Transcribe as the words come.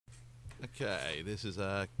Okay, this is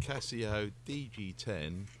a Casio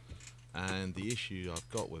DG-10, and the issue I've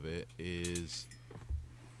got with it is,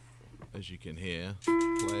 as you can hear,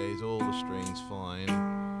 plays all the strings fine,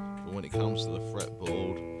 but when it comes to the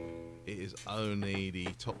fretboard, it is only the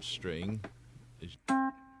top string.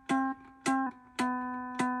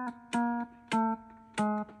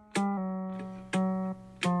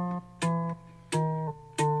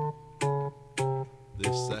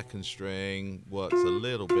 This second string works a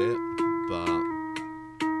little bit, but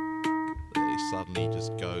it suddenly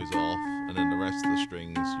just goes off, and then the rest of the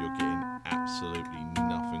strings you're getting absolutely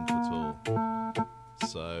nothing at all.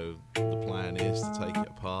 So the plan is to take it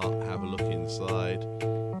apart, have a look inside,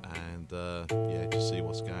 and yeah, just see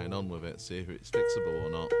what's going on with it, see if it's fixable or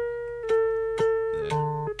not. Yeah.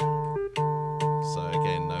 So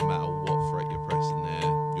again, no matter what fret you're pressing there,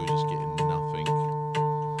 you're just getting nothing.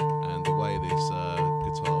 And the way this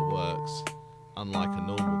guitar works, unlike a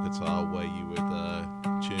normal guitar where you would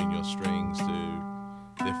tune your strings to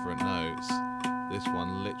different notes, this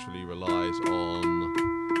one literally relies on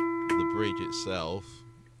the bridge itself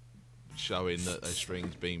showing that a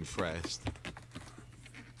string's been pressed.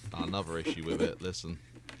 Another issue with it, listen.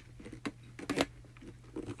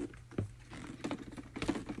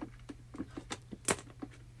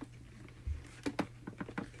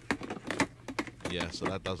 Yeah, so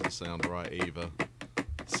that doesn't sound right either.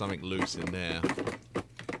 Something loose in there.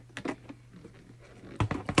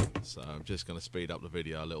 So I'm just going to speed up the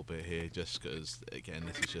video a little bit here, just because, again,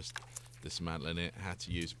 this is just dismantling it. Had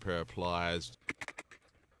to use a pair of pliers.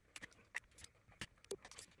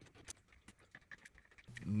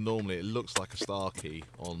 Normally it looks like a star key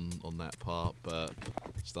on that part, but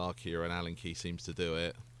star key or an Allen key seems to do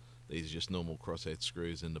it. These are just normal crosshead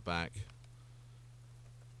screws in the back.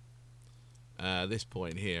 At this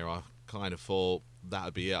point here, I kind of thought that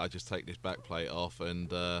would be it. I'd just take this back plate off and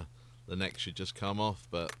the neck should just come off,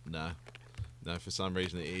 but no, for some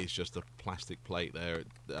reason it is just a plastic plate there.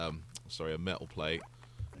 Sorry, a metal plate.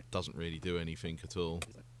 It doesn't really do anything at all.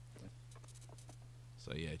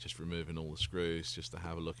 So yeah, just removing all the screws just to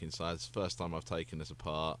have a look inside. It's the first time I've taken this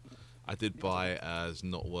apart. I did buy it as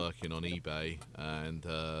not working on eBay, and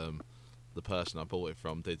the person I bought it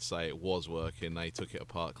from did say it was working. They took it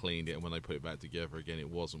apart, cleaned it, and when they put it back together again, it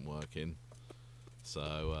wasn't working.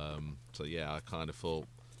 So so yeah, I kind of thought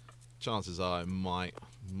chances are it might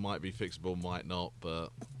be fixable, might not, but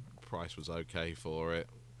price was okay for it.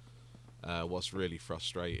 What's really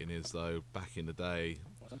frustrating is, though, back in the day,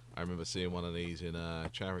 I remember seeing one of these in a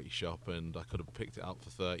charity shop, and I could have picked it up for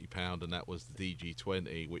 £30, and that was the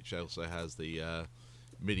DG-20, which also has the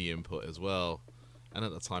MIDI input as well. And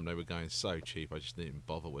at the time they were going so cheap, I just didn't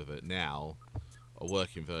bother with it. Now, a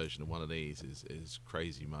working version of one of these is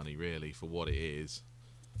crazy money, really, for what it is.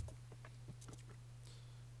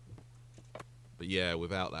 But yeah,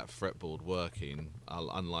 without that fretboard working,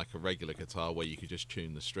 unlike a regular guitar where you could just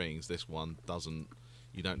tune the strings, this one doesn't.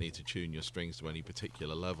 You don't need to tune your strings to any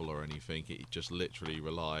particular level or anything. It just literally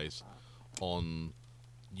relies on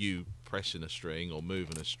you pressing a string or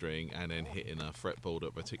moving a string and then hitting a fretboard at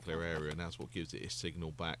a particular area, and that's what gives it its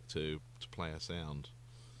signal back to play a sound.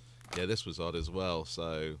 Yeah, this was odd as well.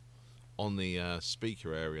 So on the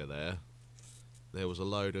speaker area there was a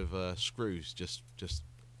load of screws just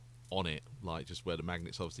on it, like just where the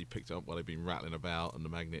magnets obviously picked up while they've been rattling about, and the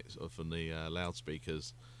magnets from the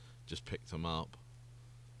loudspeakers just picked them up.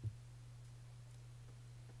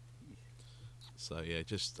 So yeah,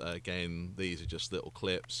 just again, these are just little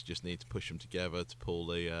clips. Just need to push them together to pull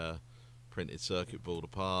the printed circuit board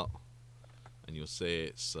apart, and you'll see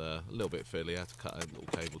it's a little bit fiddly. I had to cut a little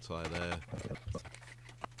cable tie there.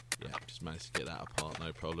 Yeah, just managed to get that apart,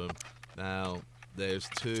 no problem. Now there's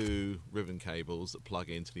two ribbon cables that plug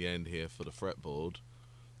into the end here for the fretboard.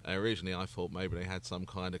 Originally I thought maybe they had some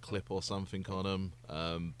kind of clip or something on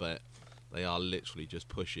them, but they are literally just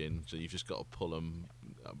pushing, so you've just got to pull them,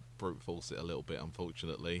 brute force it a little bit,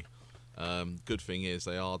 unfortunately. Good thing is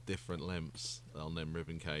they are different lengths on them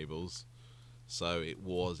ribbon cables, so it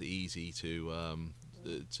was easy to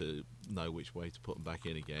know which way to put them back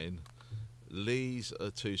in again. These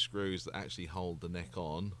are two screws that actually hold the neck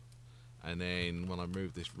on, and then when I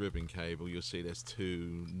move this ribbon cable, you'll see there's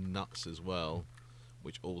two nuts as well,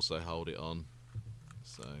 which also hold it on.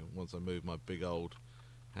 So once I move my big old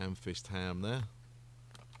ham-fist ham there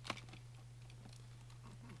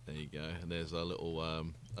you go, and there's a little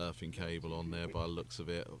earthing cable on there by the looks of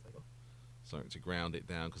it, something to ground it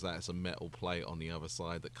down, because that's a metal plate on the other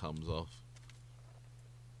side that comes off.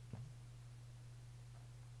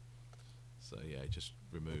 So yeah, just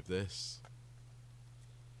remove this.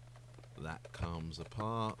 That comes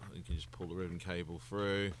apart. You can just pull the ribbon cable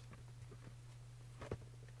through.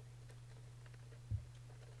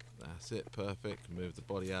 That's it, perfect. Move the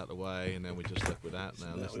body out of the way, and then we just left with that.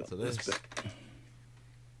 Now listen to this.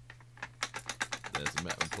 There's the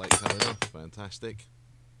metal plate coming off, fantastic.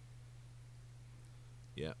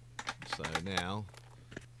 Yep, so now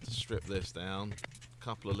to strip this down, a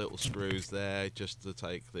couple of little screws there just to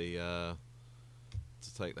take the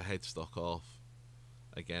headstock off.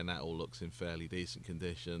 Again, that all looks in fairly decent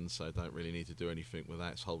condition, so don't really need to do anything with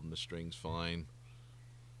that. It's holding the strings fine.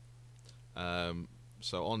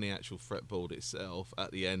 So on the actual fretboard itself,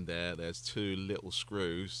 at the end there's two little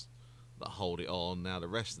screws that hold it on. Now the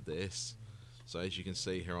rest of this, so as you can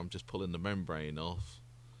see here, I'm just pulling the membrane off,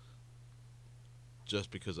 just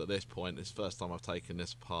because at this point, it's the first time I've taken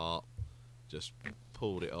this apart. Just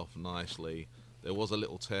pulled it off nicely. There was a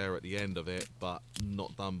little tear at the end of it, but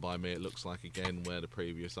not done by me. It looks like, again, where the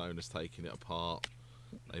previous owner's taken it apart,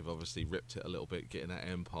 they've obviously ripped it a little bit, getting that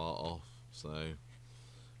end part off. So,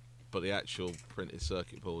 but the actual printed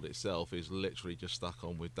circuit board itself is literally just stuck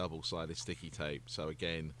on with double-sided sticky tape. So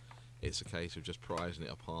again, it's a case of just prising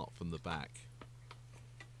it apart from the back.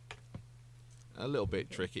 A little bit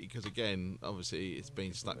tricky because, again, obviously it's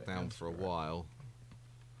been stuck down for a while,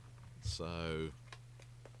 so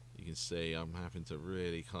you can see I'm having to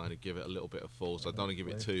really kind of give it a little bit of force. I don't want to give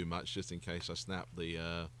it too much just in case I snap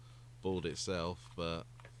the board itself, but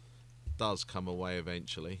it does come away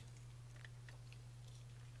eventually.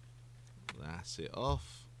 That's it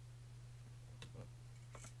off,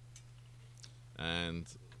 and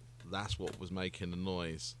that's what was making the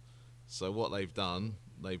noise. So what they've done,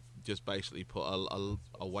 they've just basically put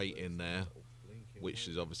a weight in there, which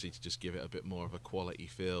is obviously to just give it a bit more of a quality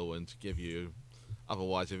feel and to give you,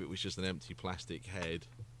 otherwise if it was just an empty plastic head,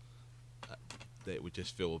 it would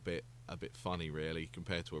just feel a bit funny really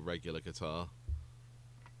compared to a regular guitar.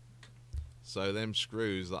 So them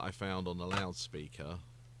screws that I found on the loudspeaker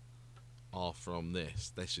are from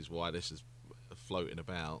this. This is why this is floating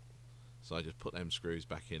about. So I just put them screws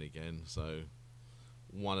back in again. So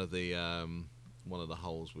one of the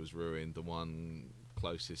holes was ruined. The one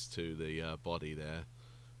closest to the body there,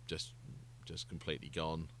 just completely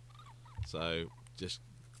gone. So just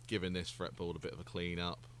giving this fretboard a bit of a clean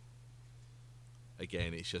up.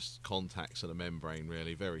 Again, it's just contacts and a membrane,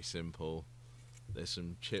 really, very simple. There's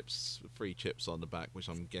some chips, 3 chips on the back, which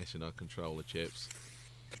I'm guessing are controller chips.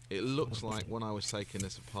 It looks like when I was taking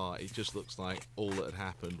this apart, it just looks like all that had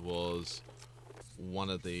happened was one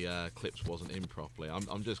of the clips wasn't in properly.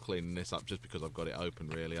 I'm just cleaning this up just because I've got it open,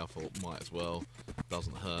 really. I thought might as well,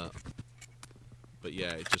 doesn't hurt. But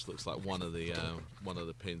yeah, it just looks like one of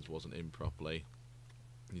the pins wasn't in properly.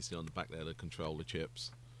 You see on the back there the controller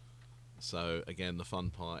chips. So again, the fun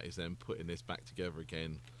part is then putting this back together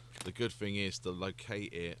again. The good thing is to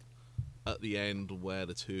locate it at the end where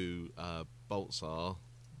the 2 bolts are.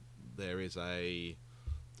 There is a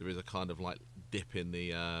kind of like dip in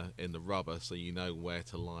the rubber, so you know where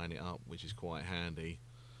to line it up, which is quite handy.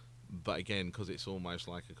 But again, because it's almost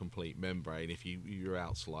like a complete membrane, if you're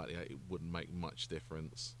out slightly, it wouldn't make much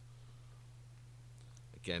difference.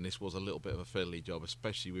 Again, this was a little bit of a fiddly job,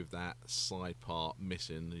 especially with that side part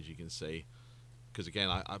missing, as you can see. Because again,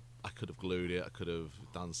 I could have glued it, I could have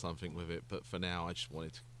done something with it, but for now I just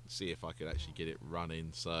wanted to see if I could actually get it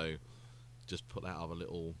running. So just put that other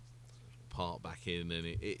little part back in, and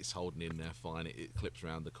it's holding in there fine. It clips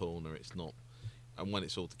around the corner. It's not, and when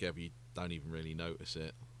it's all together, you don't even really notice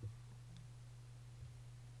it.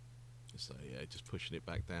 So yeah, just pushing it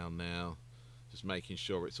back down now, just making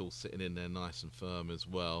sure it's all sitting in there nice and firm as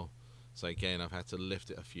well. So again, I've had to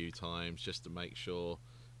lift it a few times just to make sure,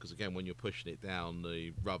 because again, when you're pushing it down,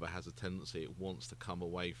 the rubber has a tendency, it wants to come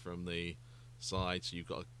away from the side, so you've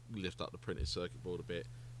got to lift up the printed circuit board a bit,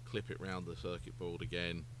 clip it round the circuit board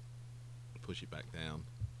again, push it back down.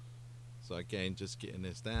 So again, just getting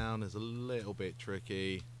this down is a little bit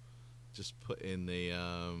tricky. Just putting the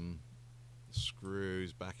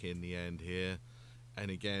screws back in the end here, and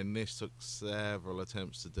again, this took several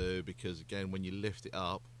attempts to do, because again, when you lift it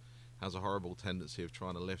up, it has a horrible tendency of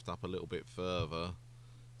trying to lift up a little bit further.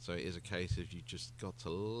 So it is a case of you just got to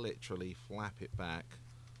literally flap it back,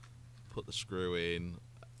 put the screw in,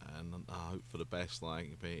 and hope for the best.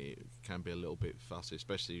 Like, it can be a little bit fussy,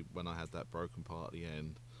 especially when I had that broken part at the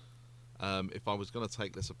end. If I was going to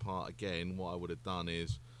take this apart again, what I would have done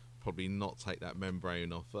is probably not take that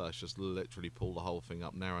membrane off first, just literally pull the whole thing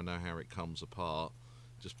up. Now I know how it comes apart,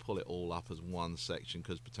 just pull it all up as one section,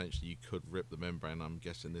 because potentially you could rip the membrane. I'm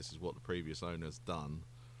guessing this is what the previous owner's done.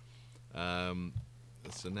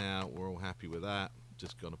 So now we're all happy with that.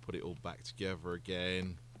 Just going to put it all back together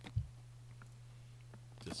again.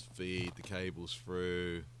 Just feed the cables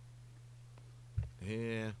through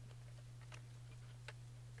here.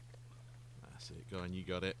 it. Go on, you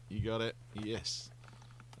got it. You got it. Yes.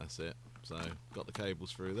 That's it. So, got the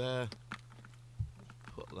cables through there.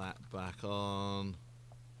 Put that back on.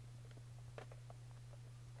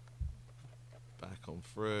 Back on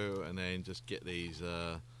through, and then just get these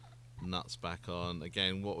nuts back on.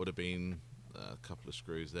 Again, what would have been a couple of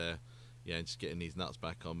screws there. Yeah, just getting these nuts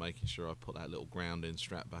back on, making sure I put that little grounding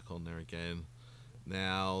strap back on there again.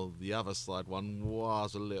 Now, the other side one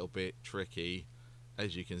was a little bit tricky.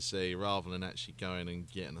 As you can see, rather than actually going and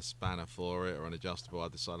getting a spanner for it or an adjustable, I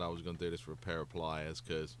decided I was going to do this with a pair of pliers,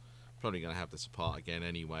 because probably going to have this apart again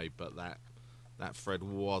anyway, but that thread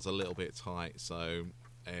was a little bit tight, so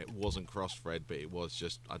it wasn't cross thread, but it was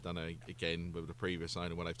just, I don't know, again with the previous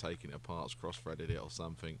owner when they've taken it apart, it's cross threaded it or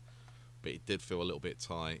something, but it did feel a little bit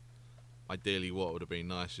tight. Ideally what would have been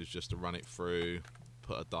nice is just to run it through,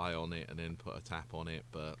 put a die on it and then put a tap on it,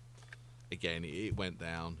 but again it went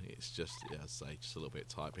down. It's just, yeah, I'd say just a little bit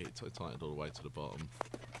tight, but it tightened all the way to the bottom.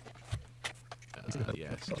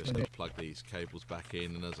 Yeah, so just got to plug these cables back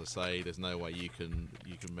in, and as I say, there's no way you can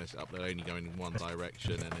mess it up. They're only going in one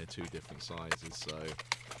direction and they're two different sizes, so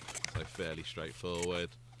fairly straightforward.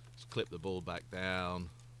 Just clip the ball back down,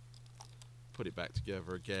 put it back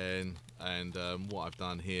together again, and what I've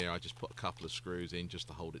done here, I just put a couple of screws in just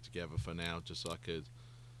to hold it together for now, just so I could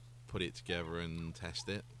put it together and test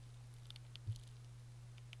it.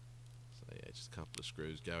 So yeah, just a couple of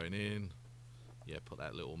screws going in. Yeah, put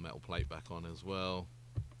that little metal plate back on as well.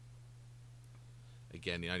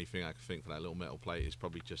 Again, the only thing I can think for that little metal plate is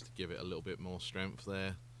probably just to give it a little bit more strength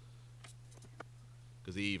there,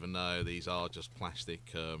 because even though these are just plastic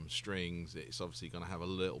strings, it's obviously going to have a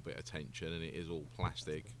little bit of tension, and it is all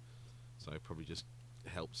plastic, so it probably just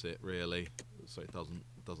helps it really, so it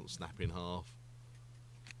doesn't snap in half.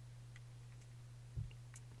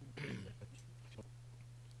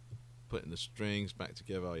 Putting the strings back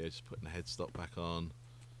together, oh yeah, just putting the headstock back on.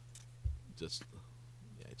 Just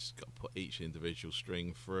got to put each individual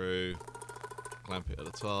string through, clamp it at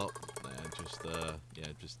the top, and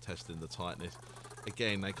just testing the tightness.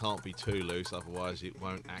 Again, they can't be too loose, otherwise it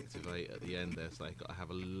won't activate at the end there, so they've got to have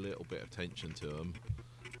a little bit of tension to them.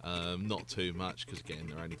 Not too much, because again,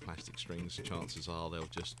 they're only plastic strings. Chances are they'll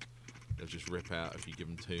just rip out if you give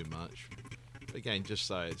them too much. But again, just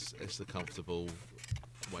so it's the comfortable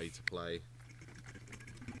way to play.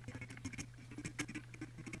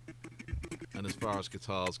 And as far as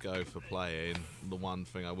guitars go for playing, the one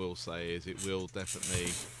thing I will say is it will definitely,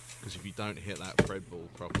 because if you don't hit that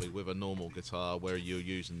fretboard properly with a normal guitar where you're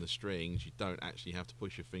using the strings, you don't actually have to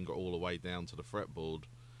push your finger all the way down to the fretboard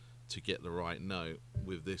to get the right note.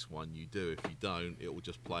 With this one you do. If you don't, it will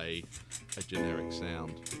just play a generic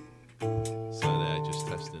sound. So there, just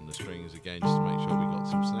testing the strings again just to make sure we got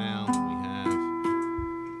some sound, and we have.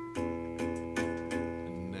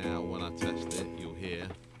 And now when I test it, you'll hear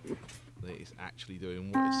that it's actually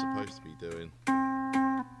doing what it's supposed to be doing.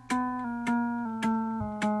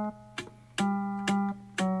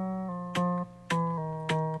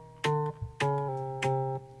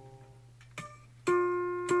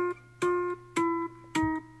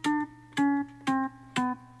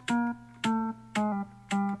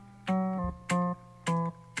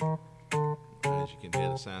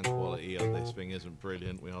 Sound quality of this thing isn't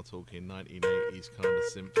brilliant. We are talking 1980s kind of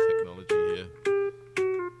synth technology here.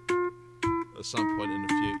 At some point in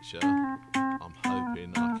the future, I'm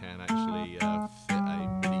hoping I can actually fit a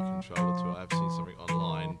MIDI controller to it. I've seen something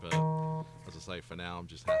online, but as I say, for now I'm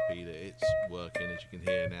just happy that it's working. As you can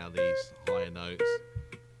hear now, these higher notes,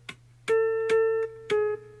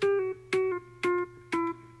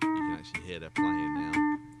 you can actually hear they're playing now,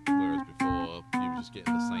 whereas before you were just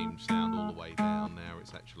getting the same sound all the way down. Now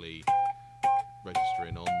it's actually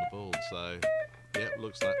registering on the board. So yep,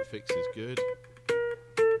 looks like the fix is good.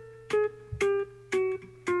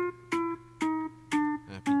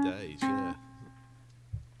 Happy days, yeah.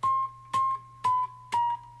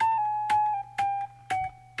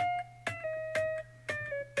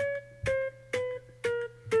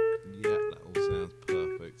 Yeah, that all sounds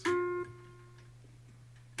perfect.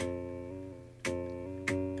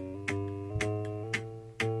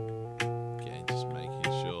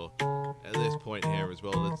 Point here as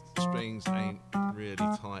well, the strings ain't really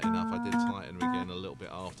tight enough. I did tighten them again a little bit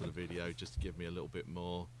after the video just to give me a little bit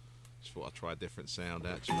more. Just thought I'd try a different sound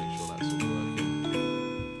out to make sure that's all working.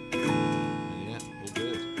 And yeah, all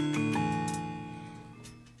good.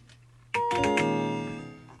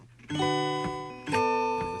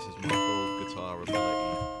 And this is my full guitar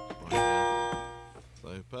ability right now. So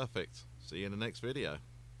perfect. See you in the next video.